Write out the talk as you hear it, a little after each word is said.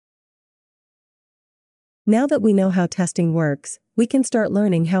Now that we know how testing works, we can start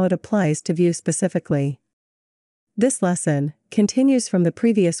learning how it applies to Vue specifically. This lesson continues from the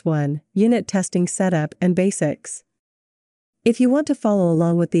previous one, Unit Testing Setup and Basics. If you want to follow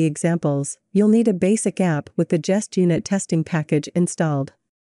along with the examples, you'll need a basic app with the Jest unit testing package installed.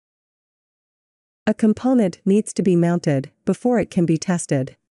 A component needs to be mounted before it can be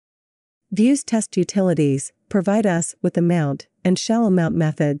tested. Vue's test utilities provide us with the mount and shallow mount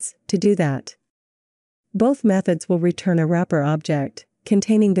methods to do that. Both methods will return a wrapper object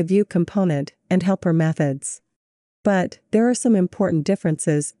containing the Vue component and helper methods. But there are some important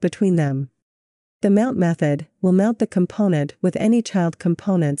differences between them. The mount method will mount the component with any child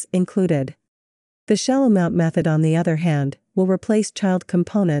components included. The shallow mount method, on the other hand, will replace child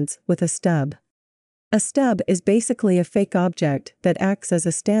components with a stub. A stub is basically a fake object that acts as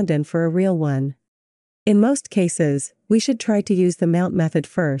a stand-in for a real one. In most cases, we should try to use the mount method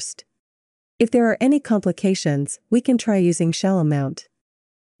first. If there are any complications, we can try using shallow mount.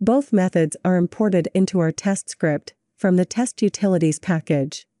 Both methods are imported into our test script from the Test Utilities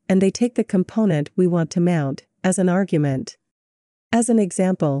package, and they take the component we want to mount as an argument. As an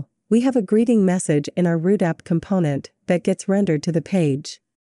example, we have a greeting message in our root app component that gets rendered to the page.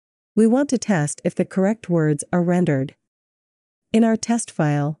 We want to test if the correct words are rendered. In our test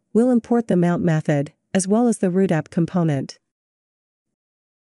file, we'll import the mount method as well as the root app component.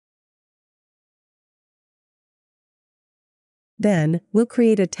 Then, we'll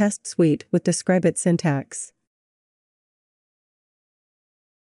create a test suite with describe it syntax.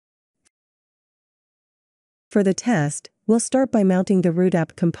 For the test, we'll start by mounting the root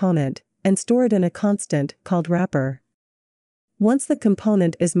app component and store it in a constant called wrapper. Once the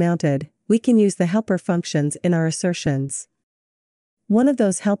component is mounted, we can use the helper functions in our assertions. One of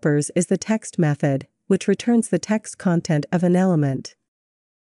those helpers is the text method, which returns the text content of an element.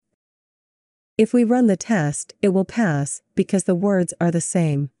 If we run the test, it will pass because the words are the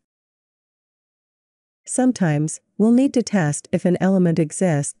same. Sometimes, we'll need to test if an element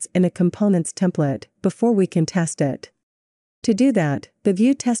exists in a component's template before we can test it. To do that, the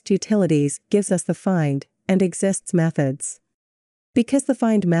Vue Test Utilities gives us the find and exists methods. Because the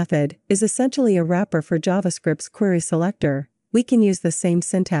find method is essentially a wrapper for JavaScript's query selector, we can use the same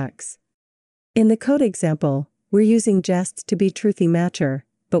syntax. In the code example, we're using Jest to be truthy matcher,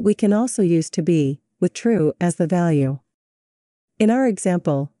 but we can also use to be with true as the value. In our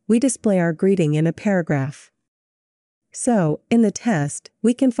example, we display our greeting in a paragraph. So, in the test,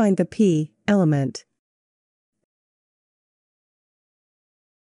 we can find the p element.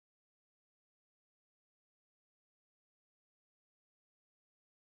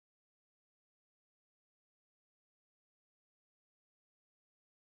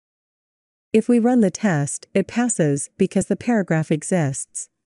 If we run the test, it passes because the paragraph exists.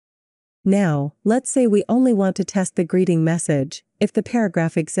 Now, let's say we only want to test the greeting message if the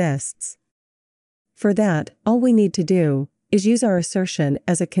paragraph exists. For that, all we need to do is use our assertion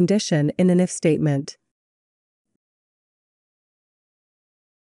as a condition in an if statement.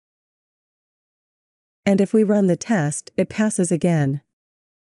 And if we run the test, it passes again.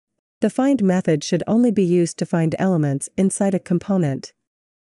 The find method should only be used to find elements inside a component.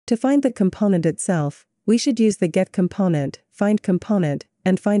 To find the component itself, we should use the getComponent, findComponent,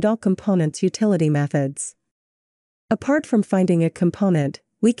 and findAllComponents utility methods. Apart from finding a component,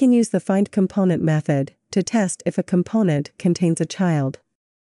 we can use the findComponent method to test if a component contains a child.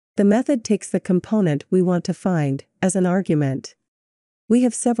 The method takes the component we want to find as an argument. We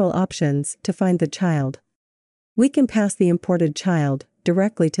have several options to find the child. We can pass the imported child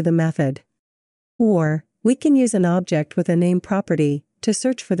directly to the method. Or, we can use an object with a name property to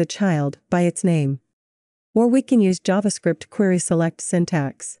search for the child by its name. Or we can use JavaScript query select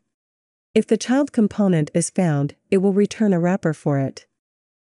syntax. If the child component is found, it will return a wrapper for it.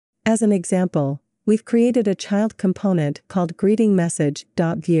 As an example, we've created a child component called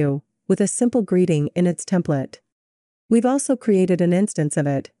greetingMessage.Vue with a simple greeting in its template. We've also created an instance of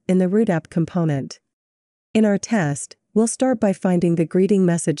it in the root app component. In our test, we'll start by finding the greeting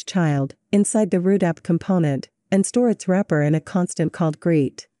message child inside the root app component and store its wrapper in a constant called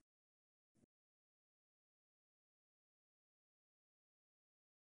greet.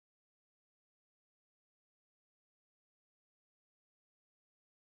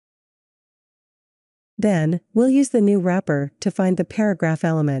 Then, we'll use the new wrapper to find the paragraph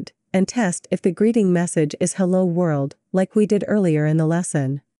element and test if the greeting message is hello world, like we did earlier in the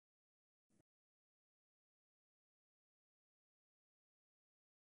lesson.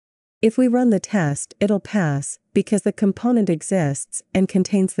 If we run the test, it'll pass because the component exists and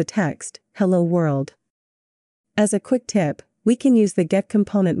contains the text, hello world. As a quick tip, we can use the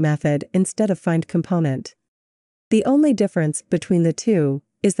getComponent method instead of findComponent. The only difference between the two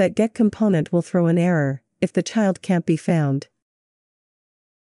is that getComponent will throw an error if the child can't be found.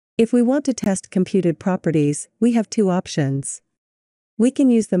 If we want to test computed properties, we have two options. We can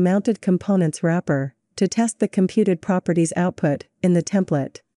use the mounted components wrapper to test the computed properties output in the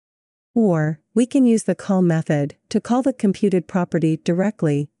template. Or, we can use the call method to call the computed property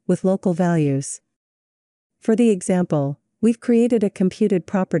directly with local values. For the example, we've created a computed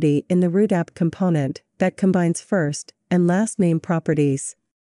property in the root app component that combines first and last name properties.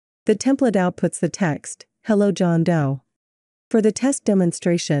 The template outputs the text, "Hello John Doe." For the test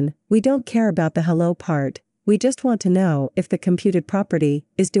demonstration, we don't care about the hello part, we just want to know if the computed property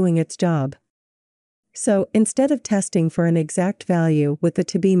is doing its job. So, instead of testing for an exact value with the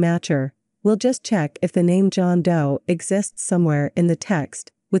to-be matcher, we'll just check if the name John Doe exists somewhere in the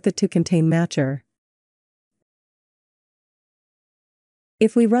text with the to-contain matcher.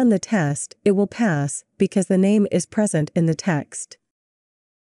 If we run the test, it will pass because the name is present in the text.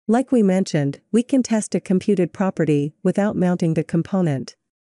 Like we mentioned, we can test a computed property without mounting the component.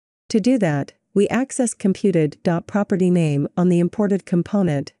 To do that, we access computed.propertyName on the imported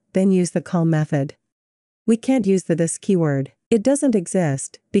component, then use the call method. We can't use the this keyword. It doesn't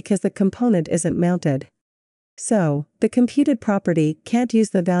exist because the component isn't mounted. So, the computed property can't use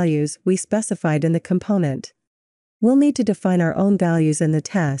the values we specified in the component. We'll need to define our own values in the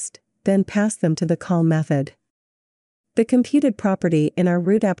test, then pass them to the call method. The computed property in our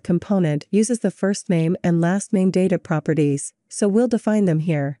root app component uses the first name and last name data properties, so we'll define them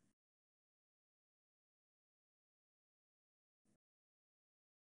here.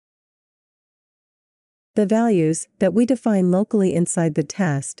 The values that we define locally inside the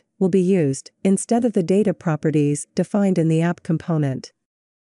test will be used instead of the data properties defined in the app component.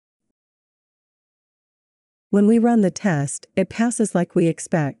 When we run the test, it passes like we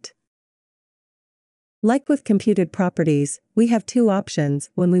expect. Like with computed properties, we have two options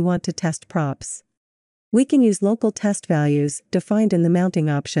when we want to test props. We can use local test values defined in the mounting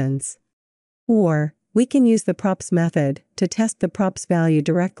options. Or, we can use the props method to test the props value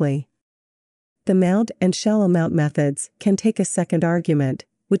directly. The mount and shallow mount methods can take a second argument,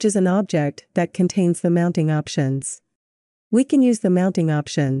 which is an object that contains the mounting options. We can use the mounting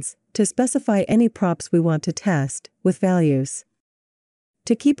options to specify any props we want to test with values.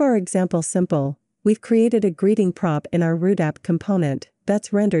 To keep our example simple, we've created a greeting prop in our root app component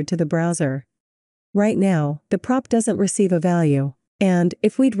that's rendered to the browser. Right now, the prop doesn't receive a value, and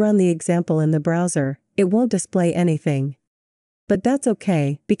if we'd run the example in the browser, it won't display anything. But that's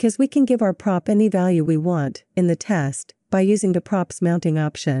okay, because we can give our prop any value we want in the test by using the props mounting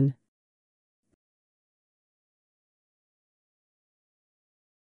option.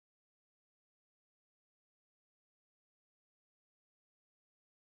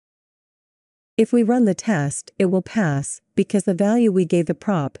 If we run the test, it will pass because the value we gave the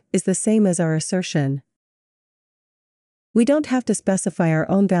prop is the same as our assertion. We don't have to specify our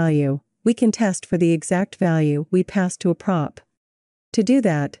own value, we can test for the exact value we pass to a prop. To do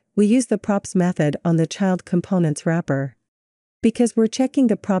that, we use the props method on the child components wrapper. Because we're checking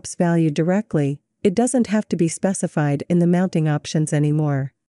the props value directly, it doesn't have to be specified in the mounting options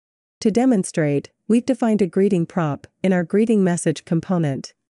anymore. To demonstrate, we've defined a greeting prop in our greeting message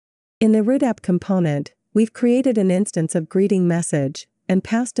component. In the root app component, we've created an instance of greeting message and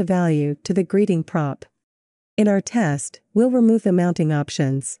passed a value to the greeting prop. In our test, we'll remove the mounting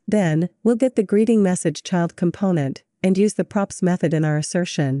options. Then, we'll get the greeting message child component and use the props method in our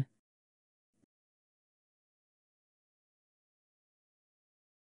assertion.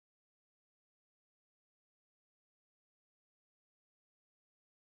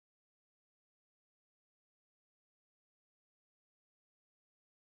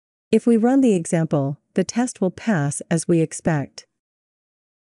 If we run the example, the test will pass as we expect.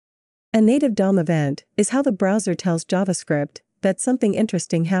 A native DOM event is how the browser tells JavaScript that something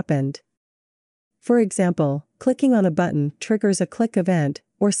interesting happened. For example, clicking on a button triggers a click event,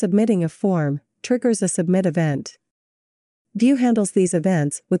 or submitting a form triggers a submit event. Vue handles these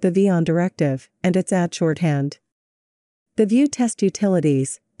events with the von directive and its add shorthand. The Vue Test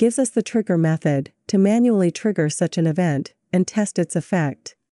Utilities gives us the trigger method to manually trigger such an event and test its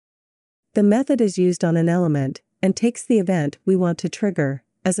effect. The method is used on an element and takes the event we want to trigger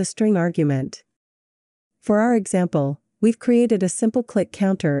as a string argument. For our example, we've created a simple click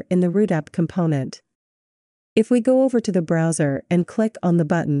counter in the root app component. If we go over to the browser and click on the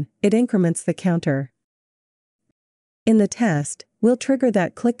button, it increments the counter. In the test, we'll trigger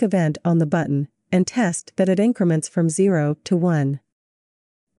that click event on the button and test that it increments from 0 to 1.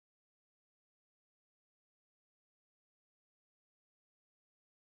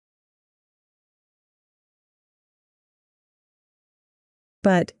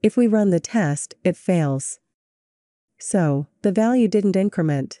 But if we run the test, it fails. So, the value didn't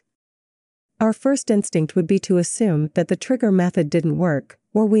increment. Our first instinct would be to assume that the trigger method didn't work,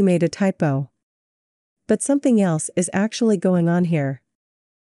 or we made a typo. But something else is actually going on here.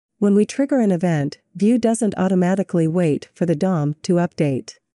 When we trigger an event, Vue doesn't automatically wait for the DOM to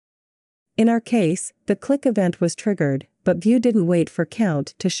update. In our case, the click event was triggered, but Vue didn't wait for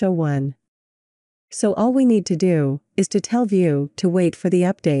count to show 1. So all we need to do is to tell Vue to wait for the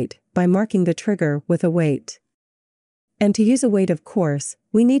update by marking the trigger with await. And to use await, of course,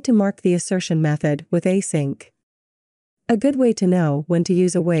 we need to mark the assertion method with async. A good way to know when to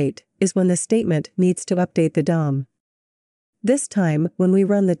use await is when the statement needs to update the DOM. This time, when we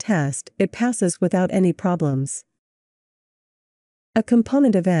run the test, it passes without any problems. A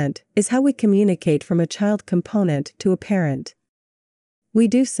component event is how we communicate from a child component to a parent. We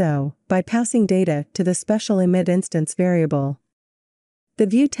do so by passing data to the special emit instance variable. The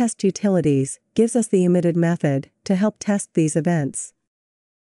Vue Test Utilities gives us the emitted method to help test these events.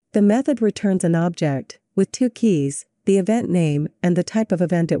 The method returns an object with 2 keys, the event name and the type of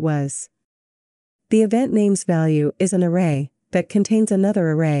event it was. The event name's value is an array that contains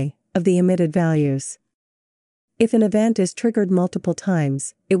another array of the emitted values. If an event is triggered multiple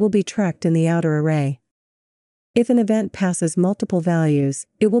times, it will be tracked in the outer array. If an event passes multiple values,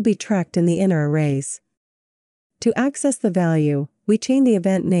 it will be tracked in the inner arrays. To access the value, we chain the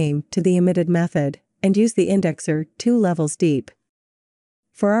event name to the emitted method and use the indexer 2 levels deep.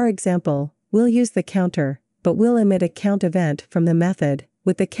 For our example, we'll use the counter, but we'll emit a count event from the method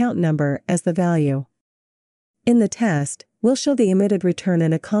with the count number as the value. In the test, we'll show the emitted return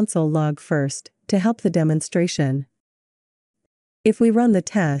in a console log first to help the demonstration. If we run the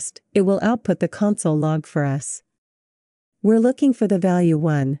test, it will output the console log for us. We're looking for the value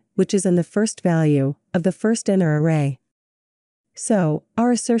 1, which is in the first value of the first inner array. So,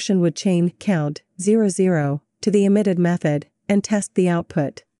 our assertion would chain count 00 to the emitted method and test the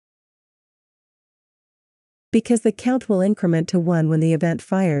output. Because the count will increment to 1 when the event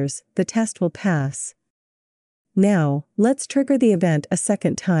fires, the test will pass. Now, let's trigger the event a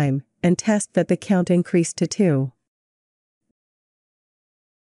second time and test that the count increased to 2.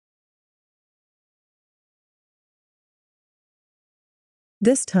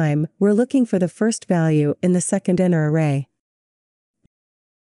 This time, we're looking for the first value in the second inner array.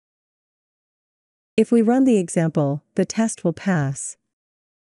 If we run the example, the test will pass.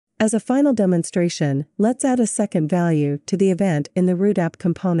 As a final demonstration, let's add a second value to the event in the root app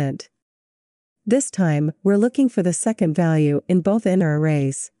component. This time, we're looking for the second value in both inner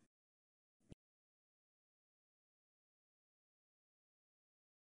arrays.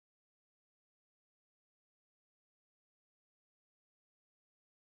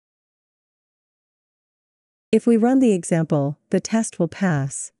 If we run the example, the test will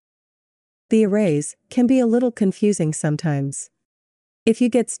pass. The arrays can be a little confusing sometimes. If you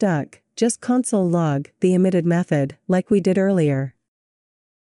get stuck, just console log the emitted method like we did earlier.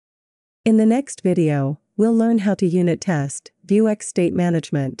 In the next video, we'll learn how to unit test Vuex state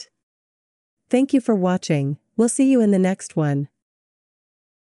management. Thank you for watching. We'll see you in the next one.